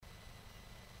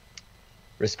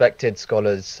Respected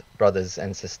scholars, brothers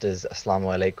and sisters, Assalamu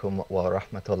alaikum wa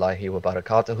rahmatullahi wa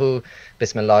barakatuhu.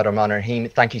 Bismillah ar-Rahman ar-Rahim.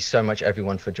 Thank you so much,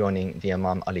 everyone, for joining the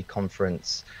Imam Ali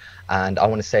conference. And I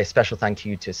want to say a special thank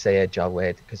you to Syed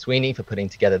Jawed Kaswini for putting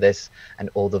together this and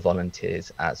all the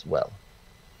volunteers as well.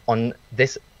 On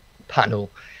this panel,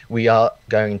 we are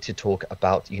going to talk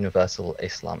about universal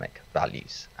Islamic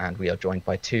values, and we are joined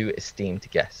by two esteemed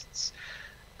guests.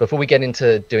 Before we get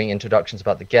into doing introductions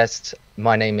about the guests,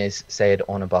 my name is Syed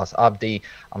Onabas Abdi.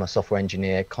 I'm a software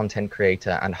engineer, content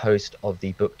creator, and host of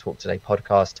the Book Talk Today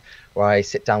podcast, where I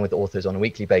sit down with authors on a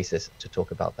weekly basis to talk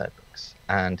about their books.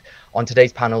 And on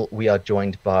today's panel, we are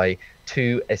joined by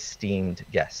two esteemed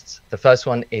guests. The first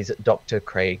one is Dr.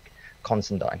 Craig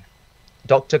Considine.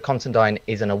 Dr. Considine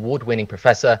is an award-winning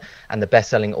professor and the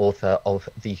best-selling author of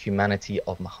The Humanity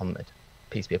of Muhammad,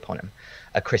 peace be upon him,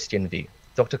 A Christian View.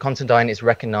 Dr. Considine is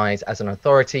recognized as an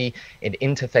authority in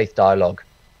interfaith dialogue.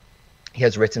 He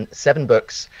has written 7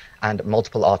 books and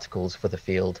multiple articles for the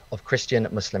field of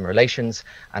Christian-Muslim relations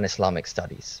and Islamic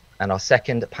studies. And our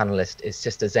second panelist is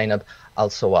Sister Zainab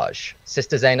Al-Sawaj.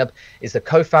 Sister Zainab is the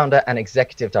co-founder and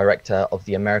executive director of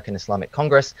the American Islamic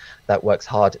Congress that works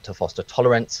hard to foster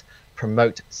tolerance,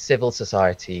 promote civil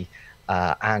society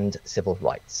and civil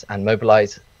rights, and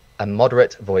mobilize a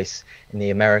moderate voice in the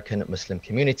American Muslim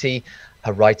community.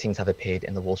 Her writings have appeared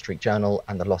in the Wall Street Journal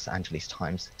and the Los Angeles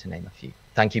Times, to name a few.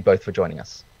 Thank you both for joining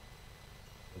us.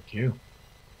 Thank you.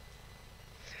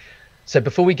 So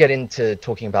before we get into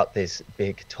talking about this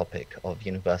big topic of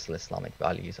universal Islamic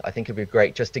values, I think it'd be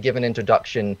great just to give an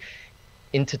introduction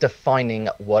into defining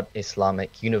what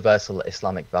universal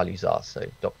Islamic values are. So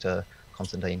Dr.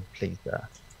 Considine, please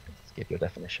give your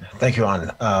definition. Thank you,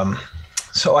 An.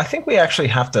 So I think we actually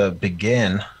have to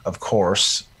begin, of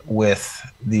course, with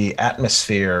the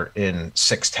atmosphere in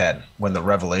 610, when the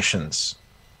revelations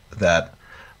that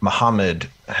Muhammad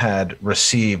had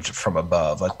received from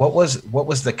above, like what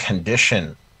was the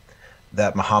condition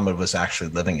that Muhammad was actually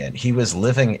living in? He was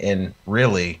living in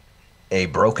really a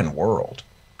broken world,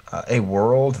 a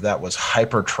world that was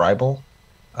hyper tribal,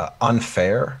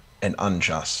 unfair, and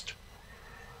unjust.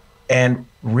 And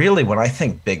really, when I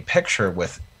think big picture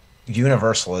with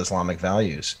universal Islamic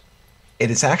values, it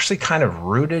is actually kind of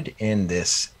rooted in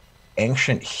this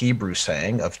ancient Hebrew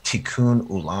saying of tikkun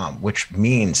ulam, which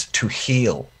means to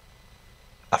heal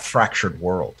a fractured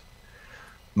world.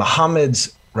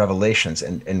 Muhammad's revelations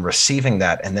and receiving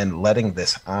that and then letting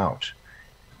this out,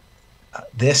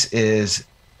 this is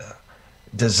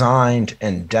designed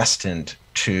and destined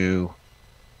to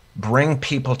bring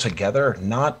people together,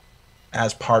 not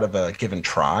as part of a given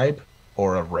tribe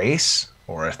or a race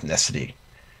or ethnicity.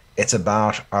 It's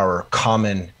about our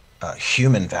common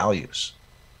human values,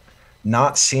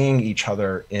 not seeing each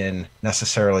other in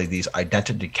necessarily these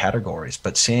identity categories,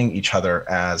 but seeing each other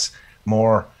as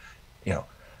more,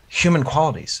 human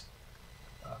qualities.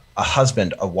 A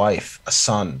husband, a wife, a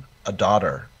son, a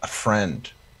daughter, a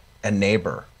friend, a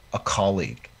neighbor, a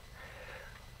colleague.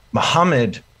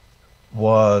 Muhammad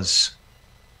was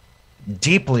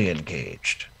deeply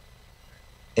engaged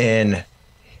in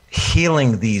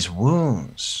healing these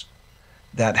wounds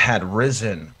that had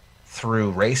risen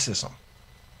through racism,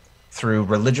 through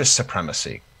religious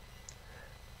supremacy,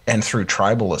 and through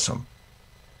tribalism.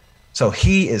 So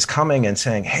he is coming and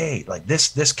saying, hey, like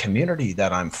this community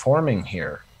that I'm forming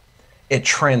here, it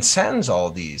transcends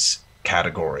all these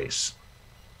categories.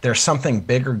 There's something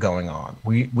bigger going on.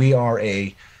 We are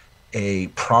a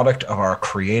product of our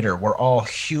creator. We're all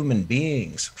human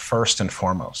beings first and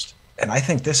foremost. And I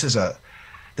think this is a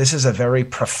very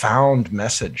profound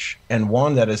message, and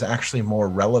one that is actually more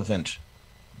relevant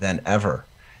than ever.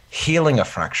 Healing a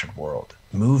fractured world,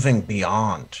 moving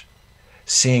beyond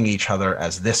seeing each other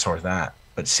as this or that,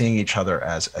 but seeing each other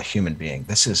as a human being.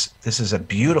 This is a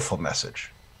beautiful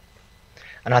message.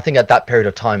 And I think at that period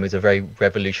of time it was a very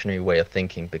revolutionary way of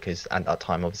thinking, because at that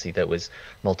time obviously there was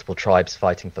multiple tribes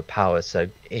fighting for power. So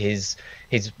his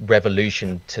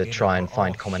revolution to try and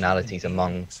find commonalities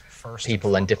among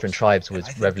people and different tribes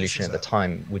was revolutionary at the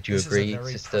time. Would you agree,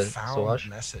 Sister Sawaj?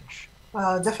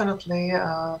 Definitely.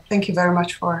 Thank you very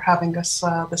much for having us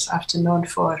this afternoon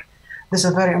for this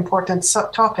a very important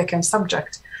topic and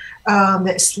subject.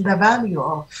 The value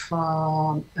of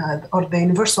or the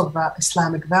universal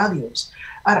Islamic values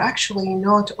are actually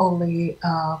not only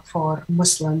for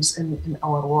Muslims in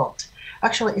our world.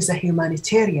 Actually, is a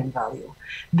humanitarian value.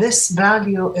 This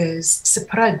value is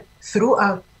spread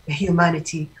throughout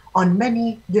humanity on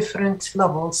many different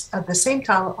levels at the same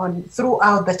time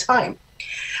throughout the time.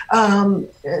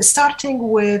 Starting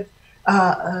with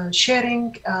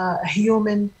sharing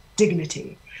human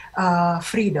dignity,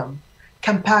 freedom,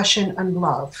 compassion and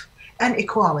love, and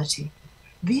equality.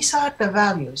 These are the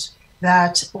values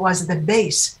that was the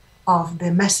base of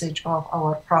the message of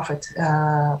our Prophet,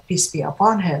 peace be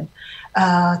upon him,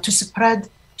 to spread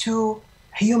to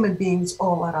human beings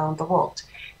all around the world.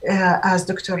 As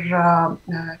Dr.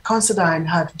 Considine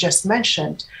had just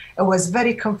mentioned, it was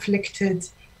very conflicted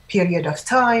period of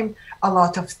time, a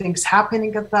lot of things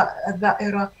happening at that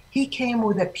era. He came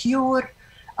with a pure,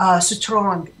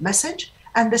 strong message,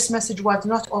 and this message was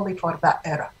not only for that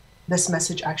era. This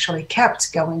message actually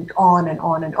kept going on and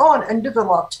on and on and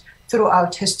developed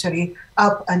throughout history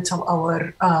up until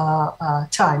our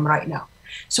time right now.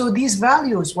 So these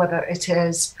values, whether it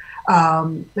is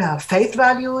faith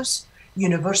values,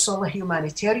 universal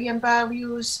humanitarian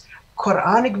values,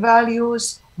 Quranic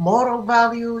values, moral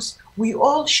values, we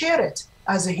all share it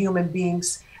as a human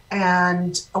beings,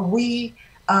 and we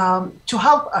to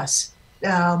help us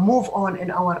move on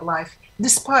in our life,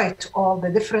 despite all the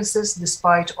differences,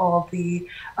 despite all the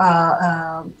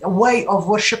way of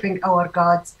worshiping our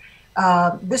gods.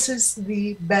 This is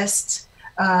the best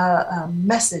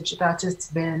message that has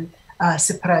been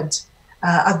spread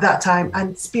at that time,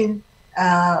 and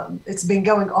it's been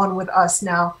going on with us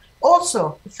now,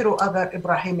 also through other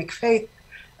Abrahamic faiths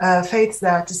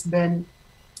that has been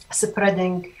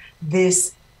spreading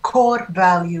this core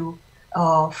value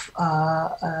of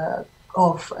not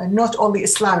only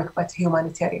Islamic but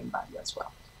humanitarian value as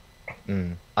well.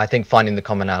 I think finding the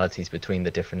commonalities between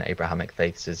the different Abrahamic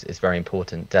faiths is very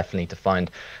important, definitely, to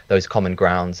find those common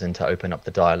grounds and to open up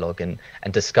the dialogue and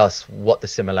discuss what the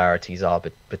similarities are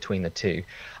between the two.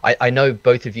 I know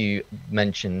both of you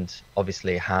mentioned,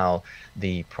 obviously, how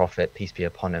the Prophet, peace be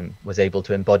upon him, was able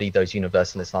to embody those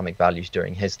universal Islamic values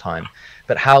during his time.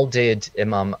 But how did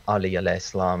Imam Ali alayhi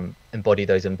salam embody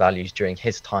those values during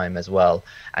his time as well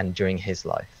and during his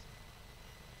life?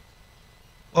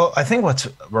 Well, I think what's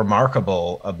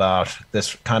remarkable about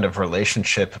this kind of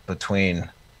relationship between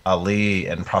Ali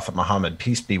and Prophet Muhammad,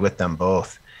 peace be with them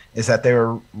both, is that they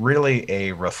were really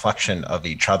a reflection of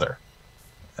each other.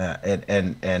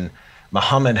 And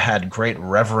Muhammad had great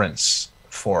reverence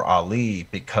for Ali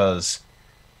because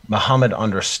Muhammad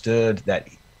understood that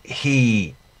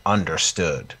he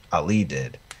understood, Ali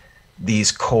did,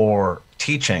 these core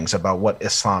teachings about what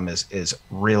Islam is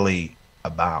really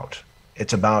about.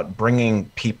 It's about bringing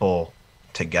people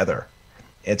together.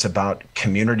 It's about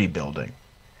community building.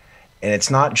 And it's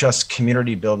not just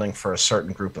community building for a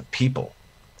certain group of people.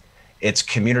 It's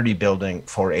community building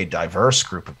for a diverse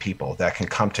group of people that can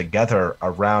come together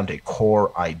around a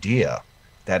core idea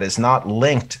that is not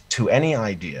linked to any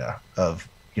idea of,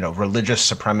 religious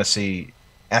supremacy,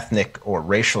 ethnic or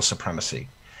racial supremacy.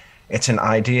 It's an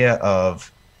idea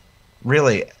of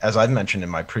really, as I've mentioned in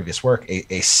my previous work,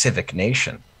 a civic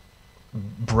nation.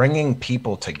 Bringing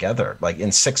people together, like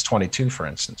in 622, for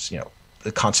instance,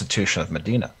 the Constitution of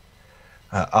Medina,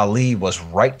 Ali was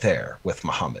right there with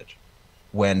Muhammad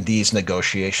when these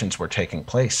negotiations were taking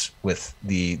place with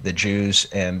the Jews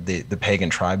and the pagan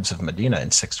tribes of Medina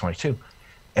in 622.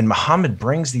 And Muhammad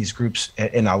brings these groups,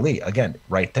 in Ali, again,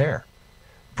 right there,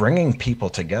 bringing people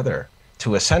together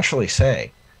to essentially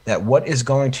say that what is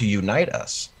going to unite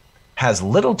us has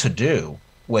little to do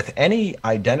with any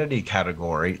identity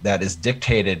category that is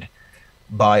dictated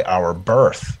by our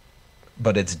birth,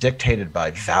 but it's dictated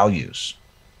by values.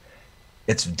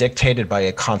 It's dictated by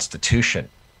a constitution.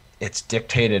 It's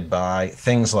dictated by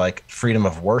things like freedom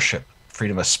of worship,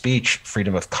 freedom of speech,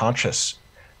 freedom of conscience,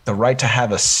 the right to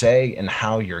have a say in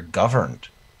how you're governed.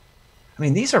 I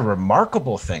mean, these are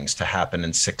remarkable things to happen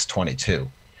in 622.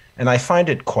 And I find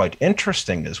it quite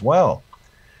interesting as well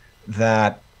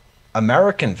that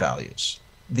American values,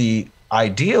 the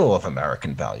ideal of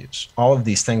American values, all of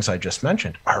these things I just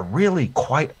mentioned, are really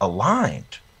quite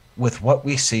aligned with what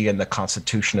we see in the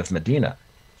Constitution of Medina.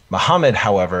 Muhammad,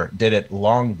 however, did it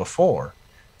long before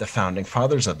the founding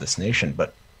fathers of this nation.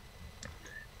 But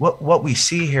what we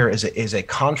see here is a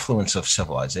confluence of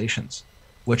civilizations,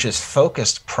 which is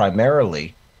focused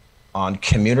primarily on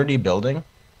community building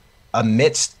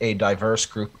amidst a diverse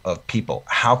group of people.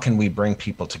 How can we bring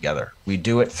people together? We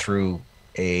do it through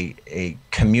a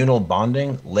communal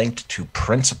bonding linked to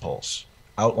principles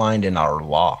outlined in our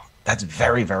law. That's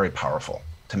very, very powerful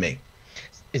to me.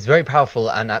 It's very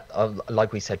powerful, and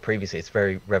like we said previously, it's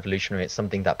very revolutionary. It's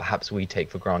something that perhaps we take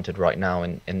for granted right now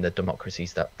in the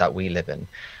democracies that we live in.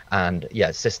 And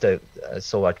yeah, Sister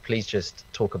Sawad, please just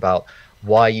talk about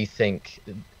why you think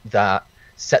that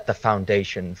set the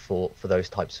foundation for those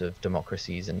types of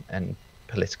democracies and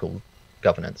political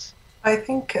governance. I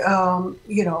think, Imam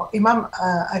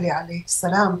Ali alayhi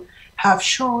salam have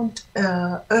shown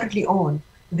early on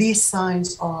these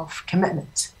signs of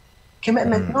commitment.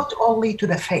 Commitment not only to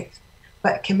the faith,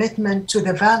 but commitment to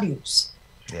the values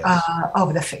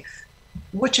of the faith,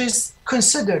 which is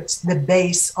considered the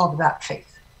base of that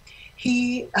faith.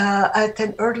 He, at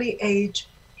an early age,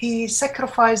 he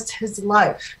sacrificed his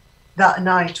life that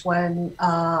night when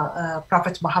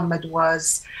Prophet Muhammad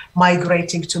was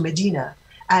migrating to Medina,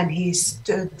 and he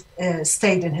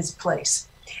stayed in his place.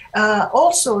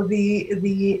 Also,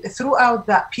 throughout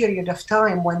that period of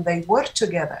time when they were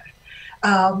together,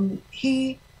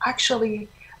 he actually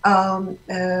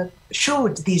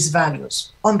showed these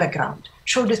values on the ground,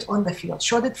 showed it on the field,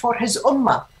 showed it for his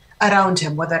ummah around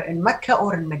him, whether in Mecca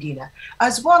or in Medina,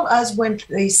 as well as when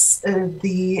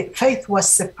the faith was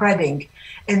spreading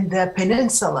in the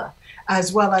peninsula,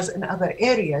 as well as in other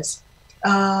areas.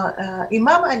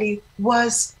 Imam Ali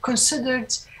was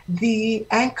considered the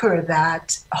anchor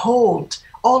that hold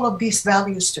all of these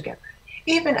values together.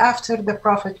 Even after the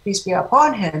Prophet, peace be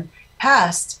upon him,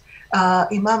 passed,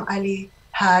 Imam Ali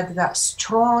had that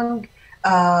strong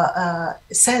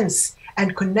sense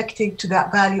and connecting to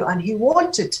that value, and he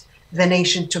wanted the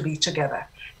nation to be together,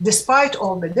 despite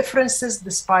all the differences,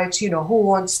 despite who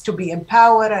wants to be in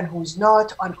power and who's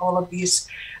not, on all of these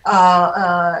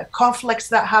conflicts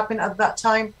that happened at that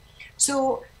time.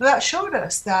 So that showed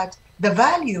us that the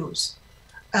values,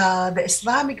 the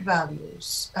Islamic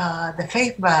values, the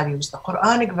faith values, the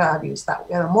Quranic values,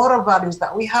 the moral values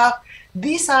that we have,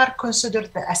 these are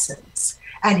considered the essence.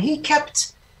 And he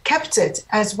kept it,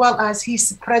 as well as he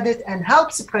spread it and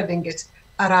helped spreading it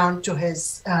around to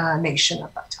his nation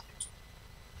at that time.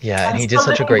 Yeah, and he did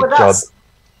such a great job.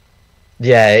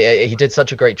 Yeah, he did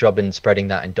such a great job in spreading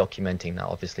that and documenting that,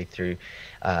 obviously, through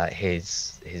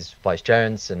his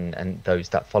vicegerents and those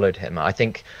that followed him. I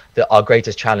think that our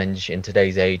greatest challenge in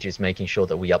today's age is making sure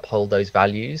that we uphold those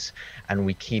values and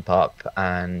we keep up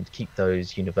and keep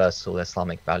those universal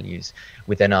Islamic values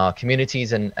within our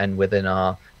communities and within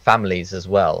our families as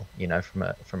well,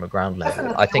 from a ground level.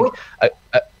 Definitely. I think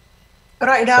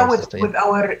right now with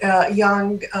our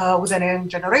young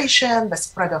generation, the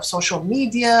spread of social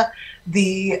media,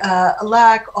 the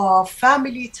lack of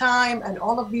family time, and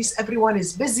all of these, everyone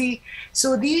is busy.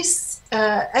 So these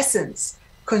essence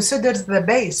considers the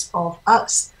base of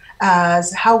us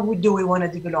as how do we want to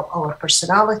develop our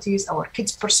personalities, our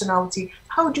kids' personality,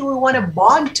 how do we want to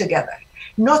bond together,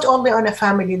 not only on a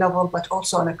family level, but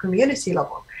also on a community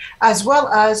level, as well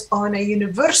as on a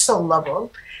universal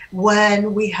level.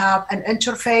 When we have an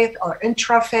interfaith or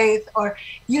intrafaith, or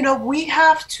we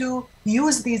have to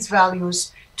use these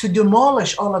values to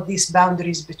demolish all of these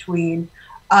boundaries between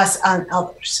us and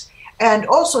others, and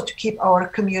also to keep our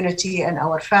community and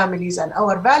our families and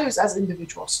our values as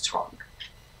individuals strong.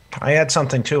 I add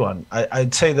something too on.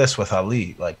 I'd say this with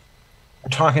Ali, like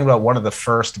we're talking about one of the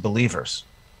first believers,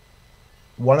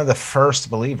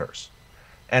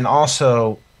 and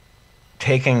also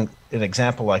taking an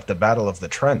example like the Battle of the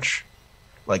Trench,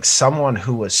 like someone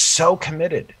who was so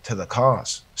committed to the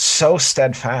cause, so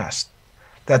steadfast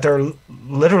that they're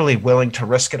literally willing to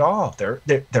risk it all,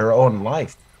 their own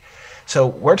life. So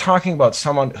we're talking about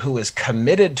someone who is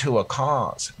committed to a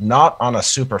cause, not on a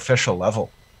superficial level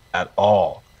at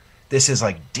all. This is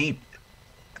like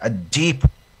a deep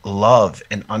love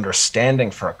and understanding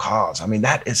for a cause. I mean,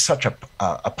 that is such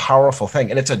a powerful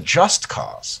thing, and it's a just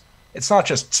cause. It's not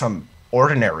just some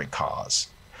ordinary cause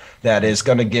that is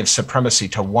going to give supremacy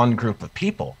to one group of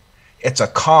people. It's a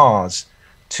cause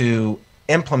to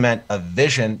implement a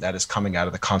vision that is coming out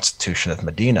of the Constitution of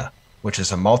Medina, which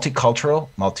is a multicultural,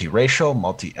 multiracial,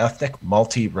 multi-ethnic,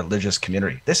 multi-religious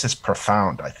community. This is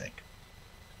profound, I think.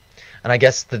 And I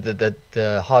guess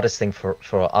the hardest thing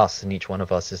for us and each one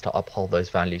of us is to uphold those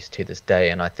values to this day.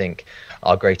 And I think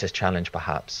our greatest challenge,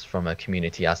 perhaps from a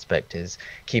community aspect, is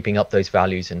keeping up those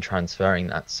values and transferring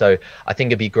that. So I think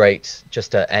it'd be great just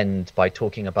to end by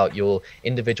talking about your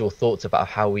individual thoughts about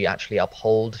how we actually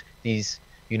uphold these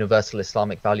universal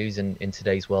Islamic values in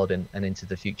today's world and into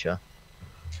the future.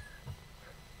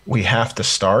 We have to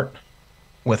start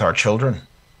with our children,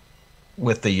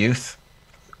 with the youth,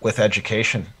 with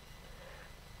education.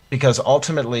 Because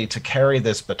ultimately, to carry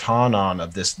this baton on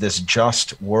of this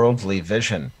just worldly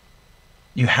vision,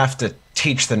 you have to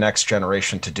teach the next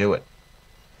generation to do it.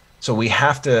 So we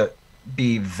have to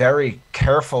be very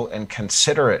careful and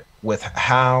considerate with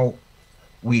how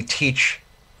we teach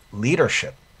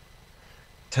leadership,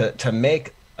 to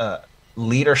make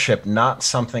leadership not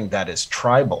something that is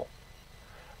tribal.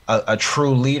 A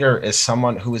true leader is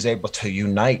someone who is able to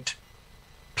unite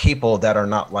people that are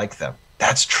not like them.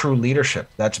 That's true leadership.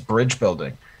 That's bridge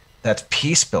building. That's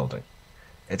peace building.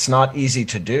 It's not easy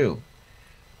to do.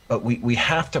 but we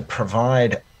have to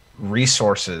provide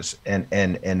resources and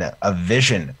a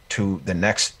vision to the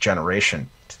next generation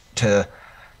to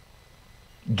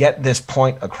get this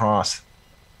point across,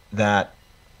 that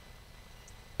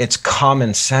it's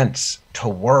common sense to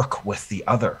work with the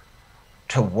other,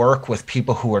 to work with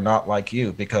people who are not like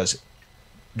you, because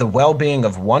the well-being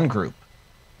of one group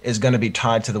is going to be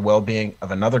tied to the well-being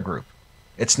of another group.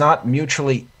 It's not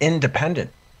mutually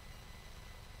independent.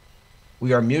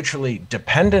 We are mutually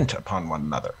dependent upon one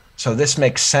another. So this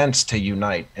makes sense to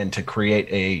unite and to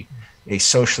create a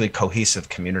socially cohesive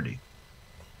community.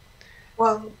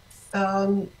 Well,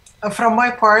 from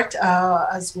my part,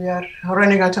 as we are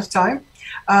running out of time,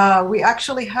 we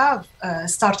actually have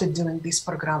started doing this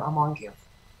program among you.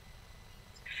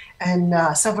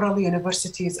 And several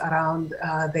universities around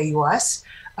the US,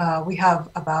 we have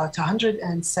about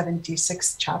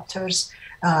 176 chapters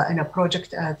in a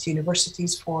project at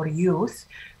universities for youth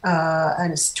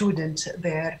and students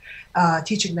there,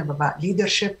 teaching them about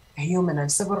leadership, human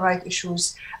and civil rights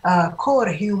issues, core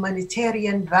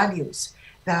humanitarian values.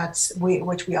 That's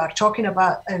what we are talking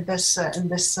about in this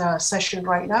session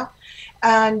right now.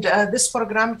 And this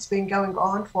program has been going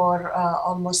on for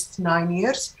almost 9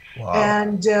 years. Wow.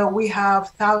 And we have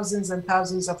thousands and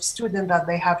thousands of students that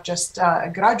they have just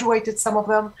graduated, some of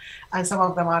them, and some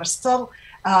of them are still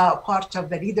part of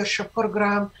the leadership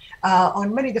program on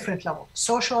many different levels: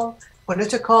 social,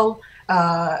 political,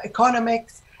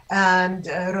 economics, and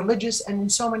religious, and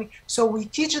so many. So we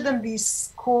teach them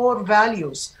these core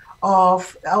values of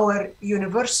our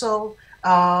universal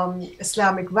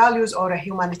Islamic values, or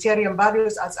humanitarian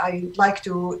values, as I like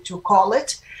to call it,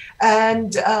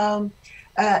 and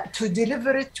to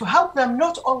deliver it, to help them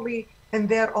not only in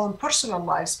their own personal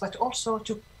lives, but also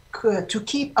to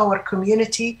keep our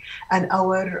community and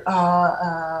our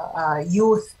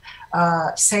youth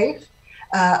safe,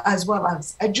 as well as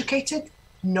educated,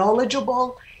 knowledgeable,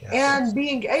 Yes. and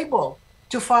being able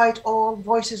to fight all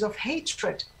voices of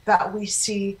hatred that we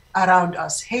see around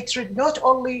us. Hatred not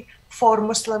only for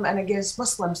Muslim and against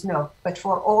Muslims, no, but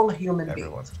for all human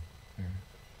Everyone. beings.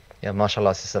 Yeah,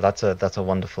 mashallah, sister, that's a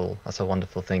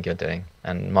wonderful thing you're doing,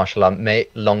 and mashallah, may it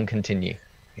long continue.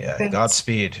 Yeah, Thanks.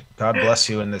 Godspeed. God bless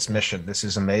you in this mission. This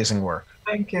is amazing work.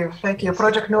 Thank you. Thank you. Yes,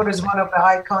 Project Noor is definitely. one of the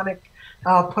iconic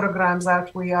programs that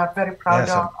we are very proud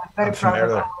Yes, of. I'm very I'm proud of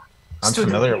familiar. our I'm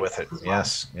student familiar leaders with it. as well. Yes,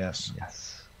 yes.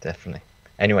 Yes, definitely.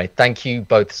 Anyway, thank you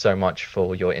both so much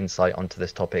for your insight onto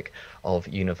this topic of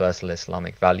universal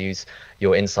Islamic values.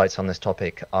 Your insights on this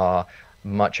topic are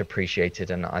much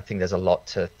appreciated, and I think there's a lot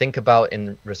to think about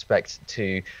in respect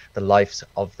to the lives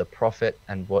of the Prophet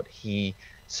and what he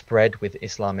spread with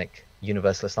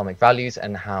universal Islamic values,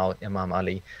 and how Imam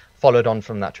Ali followed on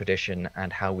from that tradition,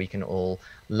 and how we can all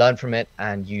learn from it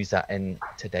and use that in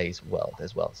today's world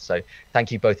as well. So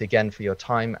thank you both again for your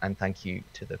time, and thank you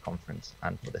to the conference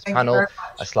and for this Thank you panel. very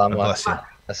much. Assalamu God bless you.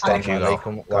 Assalamu Thank you all.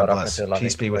 alaikum wa God bless. rahmatullahi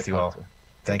Peace be wa with you all. barakatuh.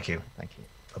 Thank you. Thank you.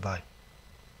 Bye-bye.